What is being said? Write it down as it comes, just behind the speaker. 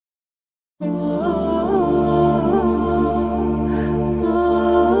The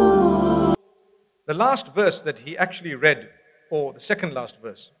last verse that he actually read, or the second last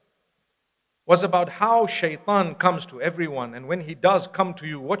verse, was about how Shaytaan comes to everyone, and when he does come to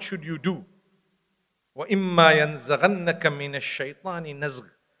you, what should you do? وَإِمَّا يَنزَغَنَّكَ مِنَ الشَّيْطَانِ نَزْغٍ.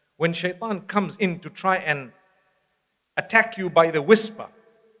 When Shaytaan comes in to try and attack you by the whisper,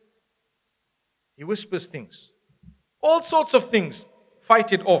 he whispers things, all sorts of things.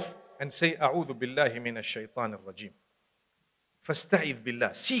 Fight it off and say, أعوذ بالله من الشيطان الرجيم. فاستعذ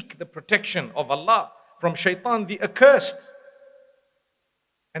بالله. Seek the protection of Allah from Shaytaan the accursed.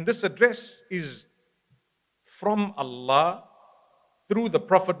 And this address is from Allah through the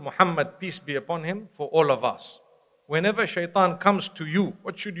Prophet Muhammad, peace be upon him, for all of us. Whenever Shaytaan comes to you,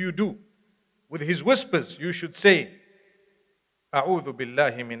 what should you do? With his whispers, you should say, أعوذ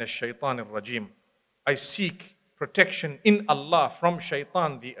بالله من الشيطان الرجيم. I seek protection in Allah from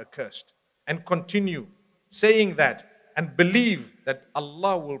Shaytaan the accursed. And continue saying that and believe that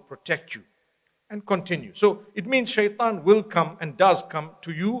Allah will protect you. And continue. So it means Shaytaan will come and does come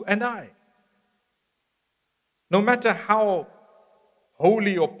to you and I. No matter how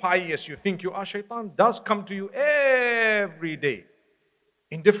holy or pious you think you are, Shaytaan does come to you every day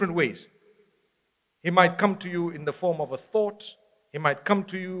in different ways. He might come to you in the form of a thought. He might come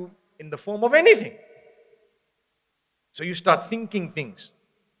to you in the form of anything. So you start thinking things,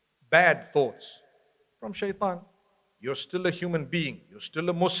 bad thoughts from Shaytaan. You're still a human being. You're still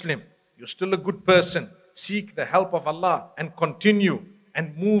a Muslim. You're still a good person. Seek the help of Allah and continue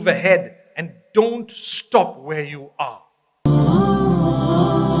and move ahead and don't stop where you are.